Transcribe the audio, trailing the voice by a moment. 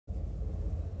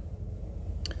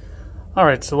All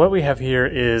right, so what we have here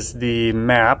is the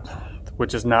map,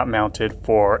 which is not mounted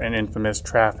for an infamous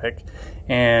traffic.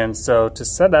 And so to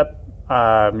set up,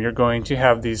 you're going to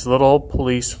have these little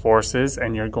police forces,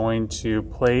 and you're going to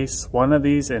place one of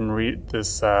these in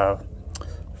this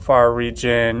far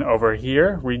region over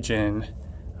here, region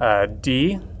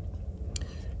D.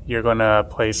 You're going to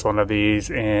place one of these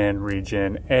in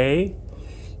region A.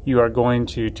 You are going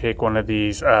to take one of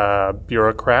these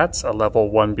bureaucrats, a level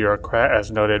 1 bureaucrat,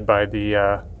 as noted by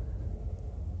the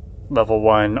level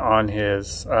 1 on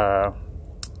his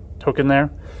token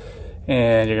there.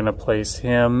 And you're going to place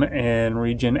him in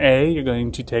region A. You're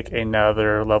going to take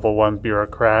another level 1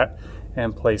 bureaucrat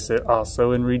and place it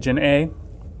also in region A.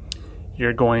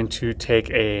 You're going to take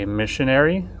a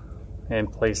missionary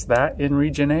and place that in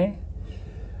region A.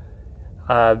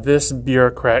 This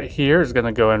bureaucrat here is going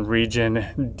to go in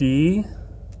region D,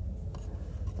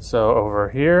 so over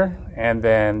here, and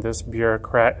then this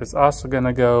bureaucrat is also going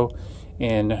to go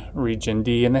in region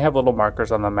D, and they have little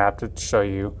markers on the map to show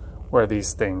you where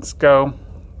these things go.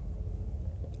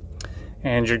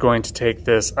 And you're going to take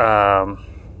this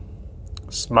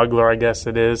smuggler, I guess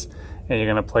it is, and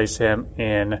you're going to place him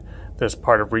in this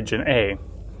part of region A.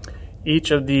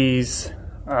 Each of these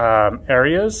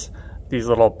areas, these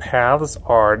little paths,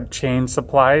 are chain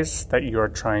supplies that you are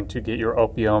trying to get your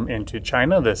opium into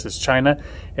China. This is China.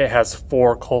 It has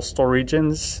 4 coastal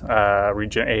regions,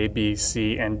 region A, B,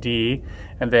 C, and D.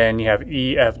 And then you have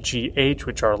E, F, G, H,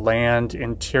 which are land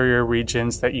interior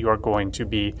regions that you are going to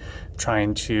be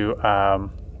trying to,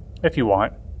 if you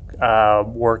want,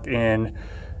 work in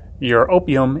your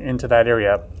opium into that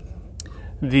area.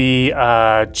 The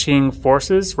Qing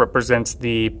forces represents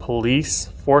the police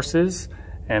forces,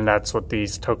 and that's what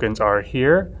these tokens are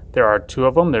here. There are 2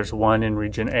 of them. There's one in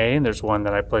region A, and there's one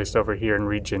that I placed over here in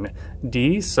region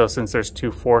D. So since there's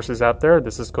 2 forces out there,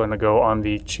 this is going to go on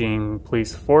the Qing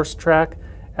police force track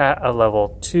at a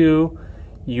level 2.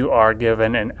 You are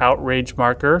given an outrage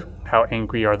marker. How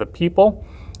angry are the people?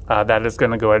 That is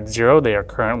going to go at 0. They are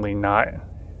currently not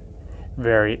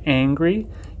very angry.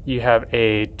 You have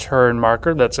a turn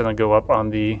marker that's going to go up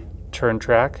on the turn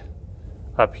track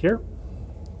up here.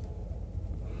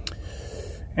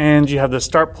 And you have the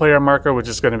start player marker, which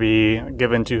is going to be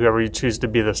given to whoever you choose to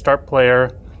be the start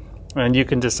player. And you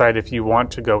can decide if you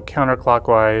want to go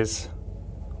counterclockwise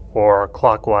or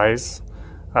clockwise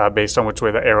based on which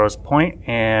way the arrows point.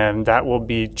 And that will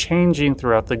be changing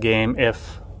throughout the game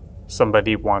if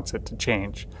somebody wants it to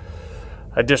change.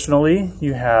 Additionally,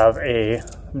 you have a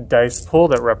dice pool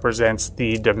that represents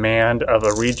the demand of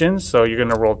a region. So you're going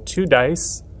to roll 2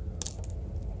 dice,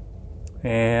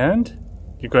 and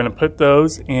you're going to put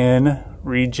those in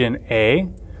region A.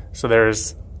 So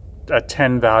there's a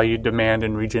 10 value demand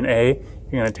in region A.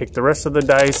 You're going to take the rest of the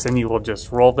dice and you will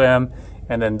just roll them,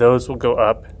 and then those will go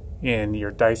up in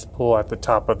your dice pool at the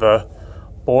top of the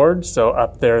board. So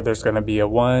up there's going to be a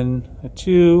 1, a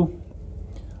 2,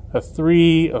 a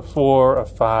 3, a 4, a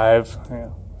 5,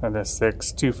 and a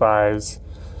 6, 2 5s,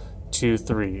 2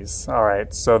 3s. All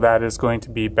right, so that is going to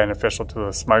be beneficial to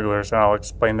the smugglers, and I'll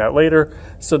explain that later.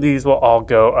 So these will all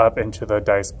go up into the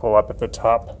dice pool up at the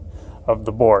top of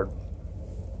the board.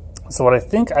 So what I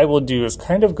think I will do is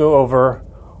kind of go over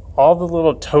all the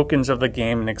little tokens of the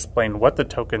game and explain what the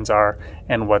tokens are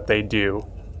and what they do.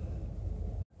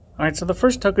 All right, so the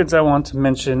first tokens I want to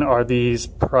mention are these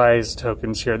prize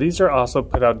tokens here. These are also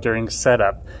put out during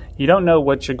setup. You don't know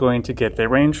what you're going to get. They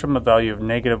range from a value of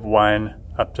 -1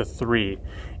 up to 3.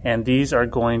 And these are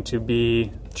going to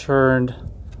be turned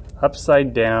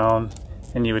upside down,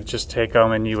 and you would just take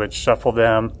them and you would shuffle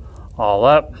them all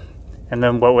up. And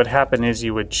then what would happen is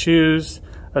you would choose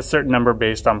a certain number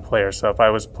based on players. So if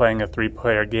I was playing a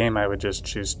 3-player game, I would just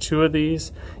choose 2 of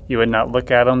these. You would not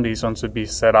look at them. These ones would be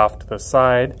set off to the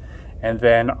side. And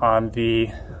then on the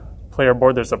player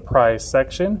board, there's a prize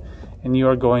section, and you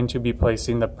are going to be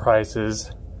placing the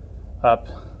prizes up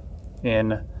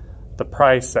in the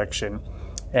prize section.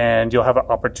 And you'll have an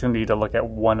opportunity to look at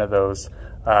one of those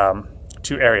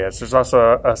 2 areas. There's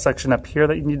also a section up here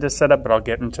that you need to set up, but I'll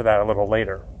get into that a little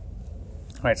later.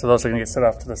 All right, so those are going to get set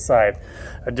off to the side.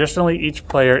 Additionally, each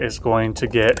player is going to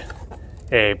get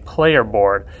a player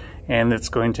board, and it's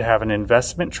going to have an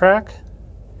investment track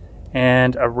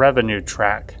and a revenue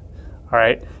track. All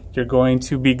right, you're going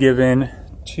to be given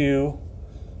 2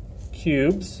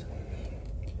 cubes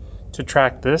to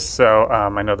track this. So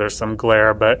I know there's some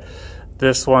glare, but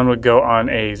this one would go on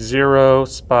a 0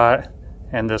 spot,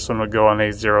 and this one would go on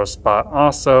a 0 spot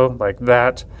also, like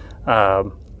that.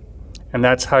 And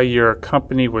that's how your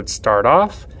company would start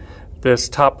off. This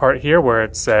top part here where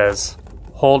it says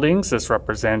holdings, this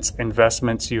represents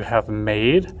investments you have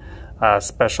made.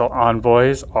 Special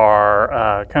envoys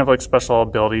are kind of like special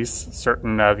abilities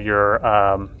certain of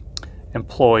your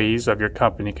employees of your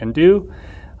company can do.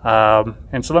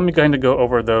 And so let me go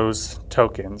over those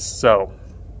tokens. So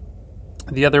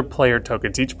the other player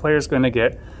tokens, each player is going to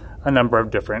get a number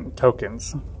of different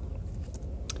tokens.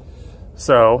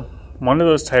 So one of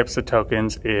those types of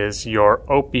tokens is your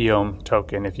opium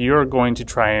token. If you're going to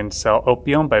try and sell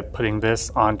opium by putting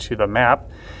this onto the map,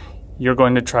 you're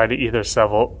going to try to either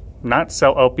not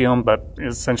sell opium, but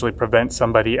essentially prevent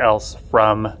somebody else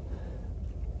from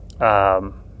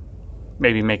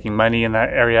maybe making money in that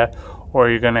area, or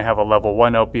you're going to have a level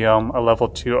 1 opium, a level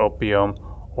 2 opium,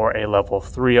 or a level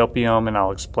 3 opium, and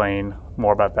I'll explain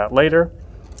more about that later.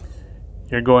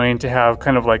 You're going to have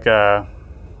kind of like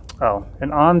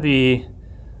and on the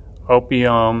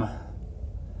opium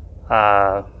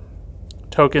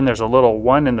token, there's a little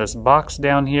 1 in this box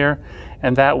down here,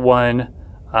 and that 1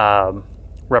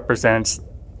 represents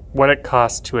what it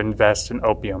costs to invest in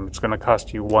opium. It's going to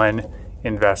cost you 1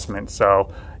 investment.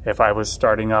 So if I was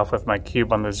starting off with my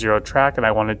cube on the 0 track and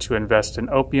I wanted to invest in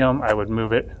opium, I would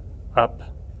move it up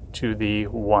to the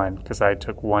 1 because I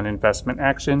took 1 investment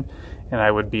action, and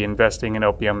I would be investing in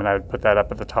opium, and I would put that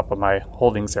up at the top of my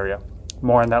holdings area.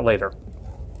 More on that later.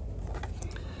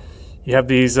 You have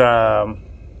these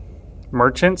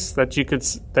merchants that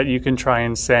you can try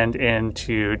and send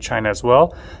into China as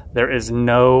well. There is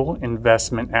no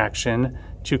investment action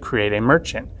to create a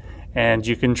merchant, and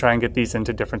you can try and get these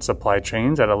into different supply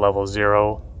chains at a level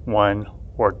 0, 1,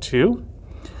 or 2.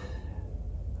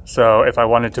 So if I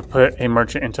wanted to put a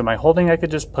merchant into my holding, I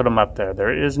could just put them up there.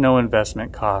 There is no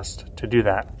investment cost to do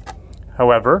that.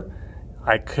 However,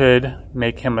 I could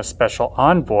make him a special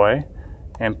envoy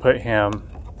and put him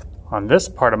on this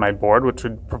part of my board, which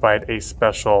would provide a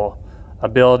special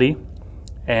ability,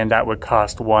 and that would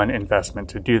cost 1 investment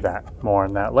to do that. More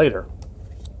on that later.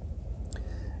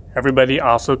 Everybody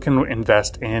also can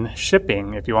invest in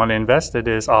shipping. If you want to invest, it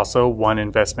is also 1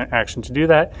 investment action to do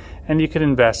that, and you can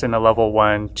invest in a level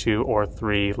 1, 2, or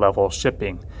 3 level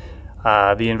shipping.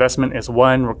 The investment is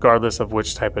 1 regardless of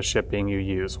which type of shipping you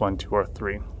use, 1, 2, or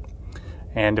 3.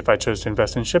 And if I chose to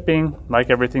invest in shipping, like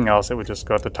everything else, it would just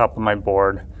go at the top of my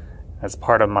board as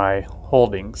part of my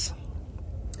holdings.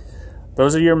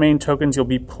 Those are your main tokens you'll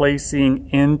be placing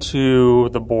into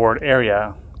the board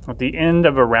area. At the end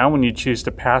of a round, when you choose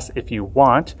to pass, if you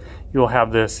want, you'll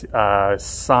have this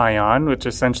scion, which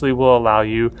essentially will allow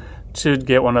you to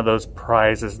get one of those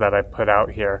prizes that I put out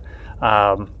here.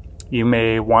 You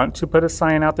may want to put a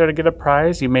scion out there to get a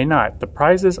prize. You may not. The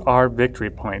prizes are victory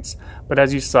points. But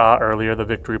as you saw earlier, the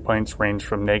victory points range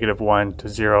from -1 to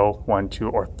 0, 1, 2,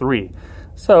 or 3.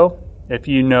 So if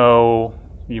you know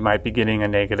you might be getting a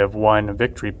 -1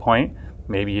 victory point,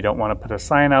 maybe you don't want to put a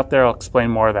scion out there. I'll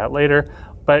explain more of that later.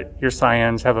 But your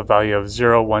scions have a value of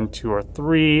 0, 1, 2, or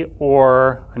 3,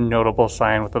 or a notable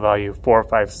scion with a value of 4,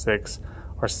 5, 6,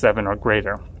 or 7 or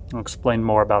greater. I'll explain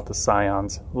more about the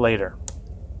scions later.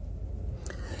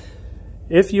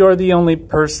 If you're the only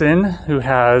person who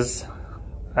has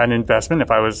an investment,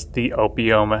 if I was the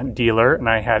opium dealer and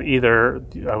I had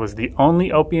I was the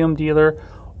only opium dealer,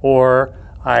 or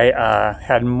I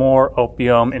had more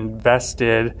opium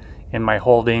invested in my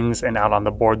holdings and out on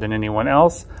the board than anyone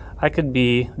else, I could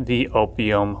be the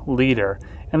opium leader.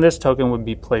 And this token would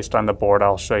be placed on the board.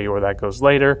 I'll show you where that goes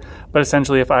later. But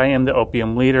essentially, if I am the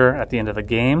opium leader at the end of the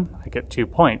game, I get 2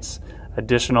 points.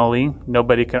 Additionally,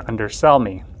 nobody can undersell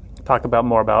me. Talk about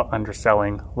more about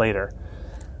underselling later.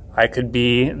 I could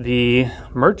be the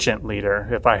merchant leader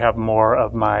if I have more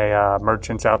of my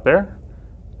merchants out there,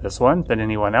 this one, than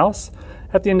anyone else.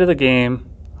 At the end of the game,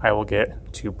 I will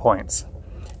get 2 points.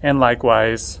 And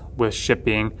likewise with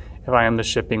shipping, if I am the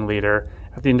shipping leader,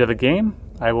 at the end of the game,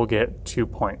 I will get 2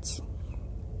 points.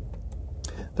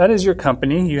 That is your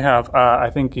company. You have,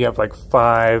 I think you have like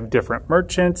 5 different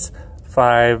merchants,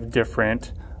 5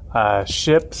 different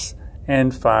ships,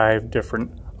 and 5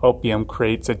 different opium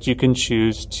crates that you can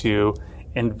choose to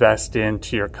invest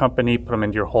into your company, put them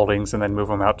into your holdings, and then move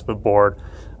them out to the board.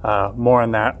 More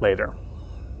on that later.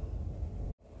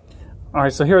 All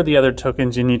right, so here are the other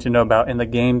tokens you need to know about in the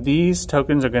game. These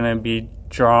tokens are going to be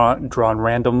drawn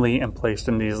randomly and placed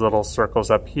in these little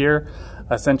circles up here.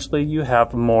 Essentially, you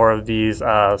have more of these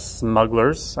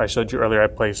smugglers. I showed you earlier I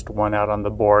placed 1 out on the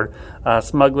board.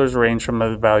 Smugglers range from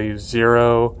a value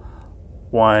 0,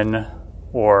 1,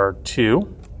 or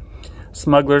 2.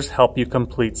 Smugglers help you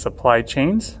complete supply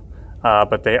chains,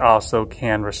 but they also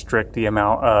can restrict the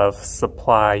amount of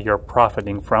supply you're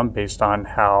profiting from based on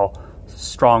how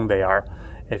strong they are.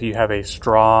 If you have a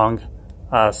strong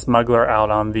smuggler out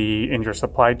in your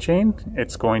supply chain,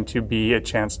 it's going to be a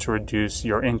chance to reduce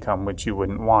your income, which you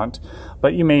wouldn't want,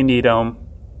 but you may need them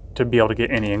to be able to get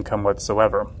any income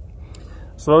whatsoever.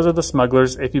 So those are the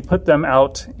smugglers. If you put them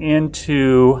out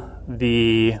into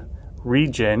the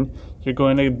region, you're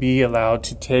going to be allowed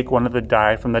to take one of the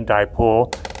die from the die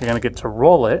pool. You're going to get to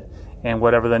roll it, and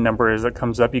whatever the number is that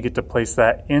comes up, you get to place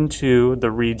that into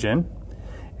the region,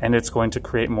 and it's going to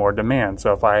create more demand.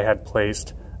 So if I had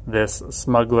placed this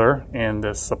smuggler in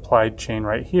this supply chain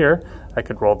right here, I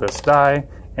could roll this die,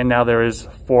 and now there is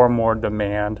 4 more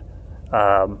demand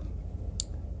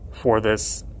for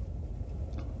this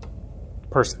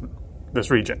person,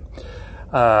 this region.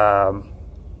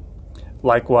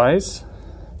 Likewise,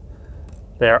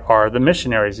 there are the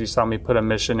missionaries. You saw me put a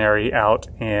missionary out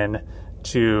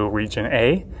into region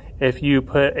A. If you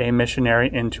put a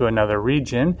missionary into another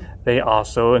region, they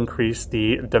also increase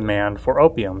the demand for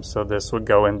opium. So this would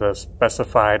go in the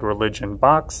specified religion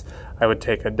box. I would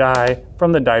take a die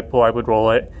from the die pool, I would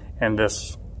roll it, and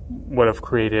this would have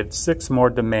created 6 more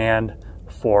demand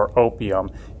for opium.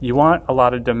 You want a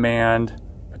lot of demand,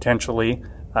 potentially,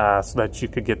 so that you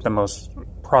could get the most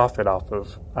profit off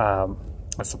of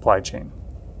a supply chain.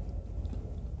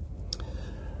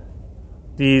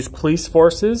 These police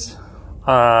forces,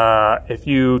 if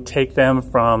you take them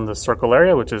from the circle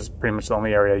area, which is pretty much the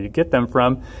only area you get them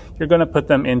from, you're going to put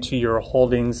them into your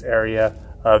holdings area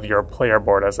of your player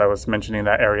board, as I was mentioning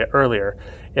that area earlier.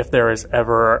 If there is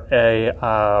ever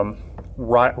a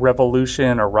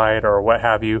revolution or riot or what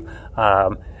have you,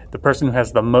 the person who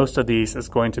has the most of these is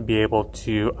going to be able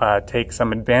to take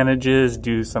some advantages,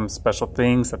 do some special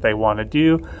things that they want to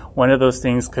do. One of those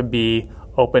things could be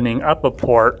opening up a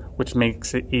port, which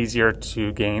makes it easier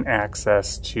to gain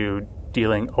access to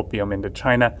dealing opium into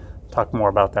China. Talk more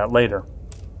about that later.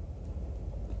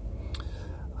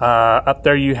 Up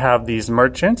there you have these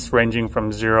merchants ranging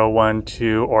from 0, 1,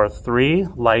 2, or 3,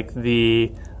 like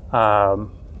the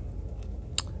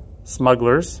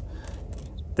smugglers.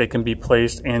 They can be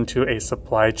placed into a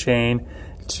supply chain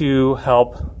to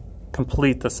help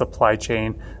complete the supply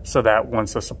chain, so that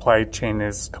once the supply chain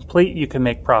is complete, you can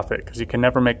make profit, because you can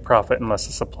never make profit unless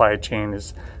the supply chain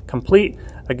is complete.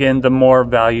 Again, the more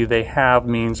value they have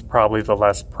means probably the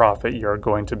less profit you're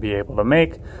going to be able to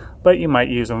make, but you might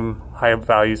use them high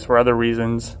values for other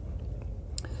reasons.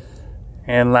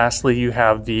 And lastly, you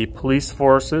have the police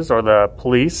forces, or the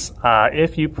police.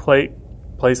 If you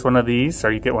place one of these,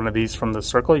 or you get one of these from the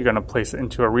circle, you're going to place it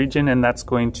into a region, and that's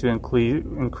going to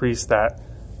increase that.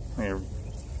 Let me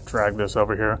drag this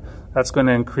over here. That's going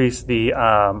to increase the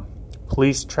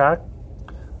police track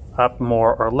up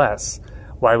more or less.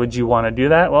 Why would you want to do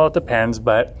that? Well, it depends,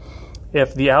 but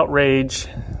if the outrage,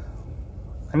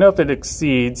 I know if it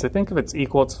exceeds, I think if it's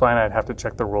equal, it's fine. I'd have to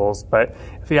check the rules, but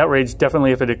if the outrage,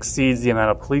 definitely if it exceeds the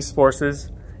amount of police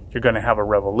forces, you're going to have a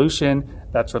revolution.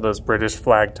 That's where those British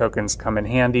flag tokens come in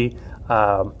handy.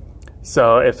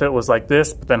 So if it was like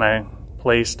this, but then I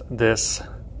placed this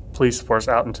police force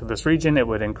out into this region, it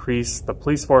would increase the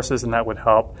police forces, and that would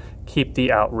help keep the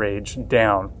outrage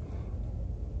down.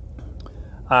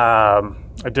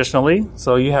 Additionally,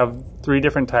 so you have 3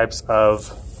 different types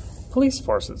of police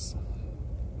forces.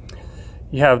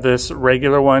 You have this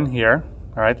regular one here,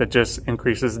 all right, that just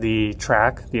increases the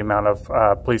track, the amount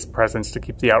of police presence to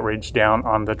keep the outrage down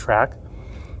on the track.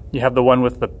 You have the one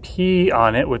with the P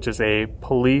on it, which is a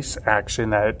police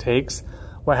action that it takes.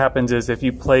 What happens is if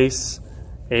you place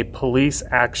a police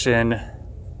action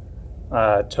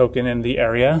token in the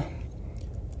area,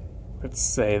 let's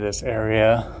say this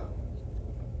area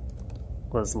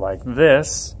was like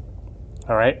this,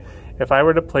 all right? If I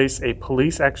were to place a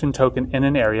police action token in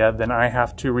an area, then I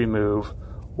have to remove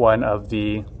one of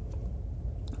the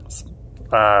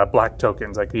black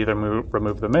tokens. I could either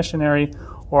remove the missionary,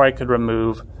 or I could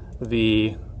remove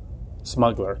the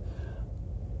smuggler.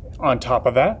 On top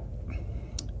of that,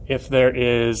 if there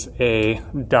is a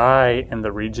die in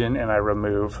the region and I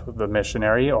remove the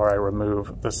missionary or I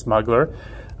remove the smuggler,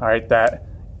 all right, that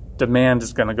demand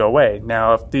is going to go away.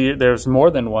 Now, if there's more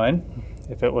than one,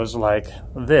 if it was like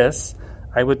this,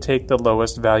 I would take the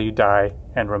lowest value die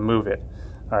and remove it.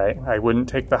 All right, I wouldn't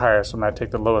take the highest one, I'd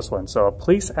take the lowest one. So a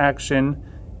police action,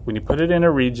 when you put it in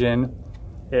a region,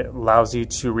 it allows you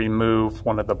to remove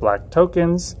one of the black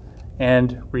tokens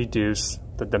and reduce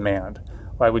the demand.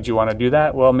 Why would you want to do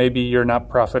that? Well, maybe you're not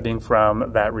profiting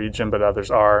from that region, but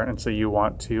others are, and so you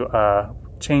want to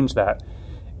change that.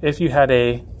 If you had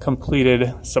a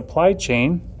completed supply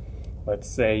chain, let's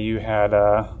say you had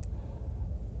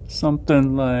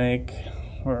something like,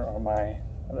 where are my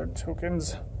other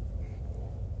tokens?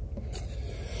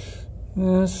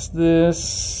 Let's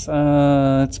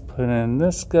put in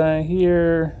this guy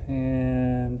here,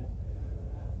 and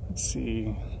let's see,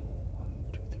 1,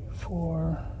 2, 3,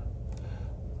 4.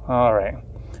 All right,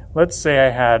 let's say I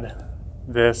had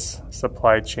this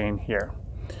supply chain here.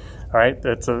 All right,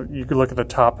 you can look at the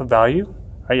top value.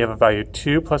 All right, you have a value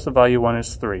 2 plus a value 1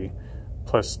 is 3.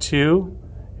 Plus 2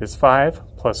 is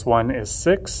 5, plus 1 is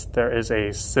 6. There is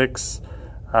a 6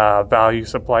 value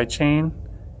supply chain.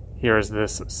 Here is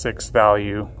this 6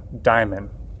 value diamond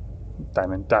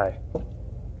die.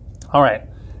 All right,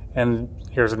 and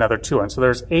here's another 2 1. So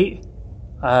there's 8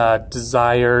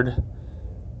 desired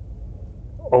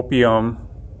opium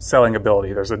selling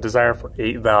ability. There's a desire for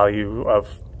 8 value of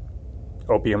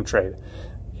opium trade.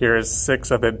 Here is 6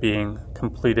 of it being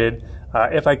completed.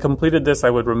 If I completed this,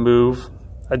 I would remove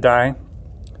a die.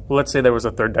 Well, let's say there was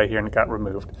a 3rd die here and it got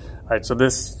removed. All right, so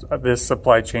this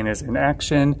supply chain is in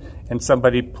action, and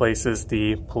somebody places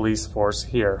the police force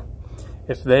here.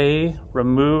 If they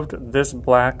removed this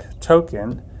black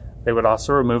token, they would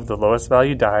also remove the lowest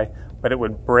value die, but it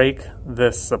would break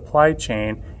this supply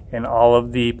chain, and all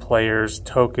of the players'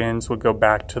 tokens would go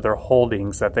back to their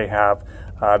holdings that they have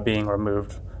being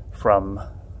removed from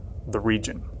the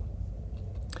region.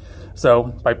 So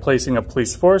by placing a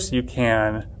police force, you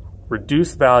can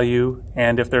reduce value,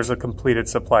 and if there's a completed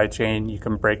supply chain, you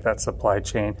can break that supply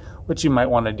chain, which you might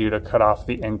want to do to cut off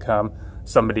the income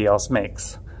somebody else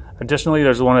makes. Additionally,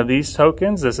 there's one of these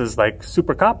tokens. This is like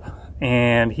Super Cop,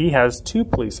 and he has 2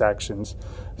 police actions.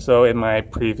 So in my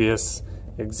previous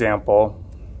example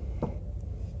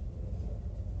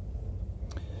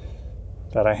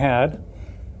that I had,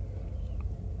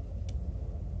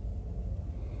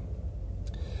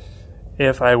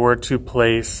 if I were to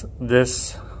place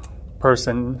this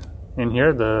person in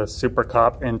here, the Super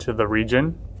Cop, into the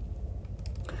region,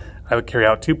 I would carry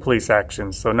out 2 police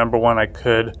actions. So number 1, I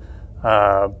could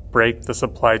break the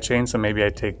supply chain. So maybe I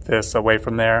take this away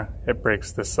from there. It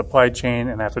breaks this supply chain,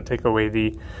 and I have to take away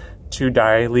the 2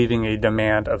 die, leaving a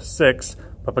demand of 6.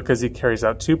 But because he carries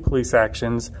out 2 police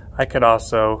actions, I could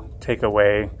also take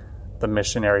away the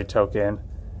missionary token,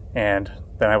 and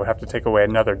then I would have to take away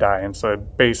another die. And so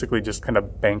it basically just kind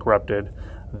of bankrupted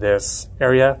this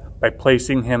area. By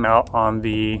placing him out on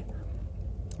the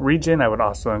region, I would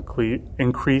also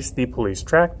increase the police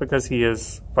track because he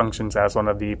functions as one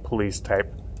of the police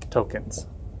type tokens.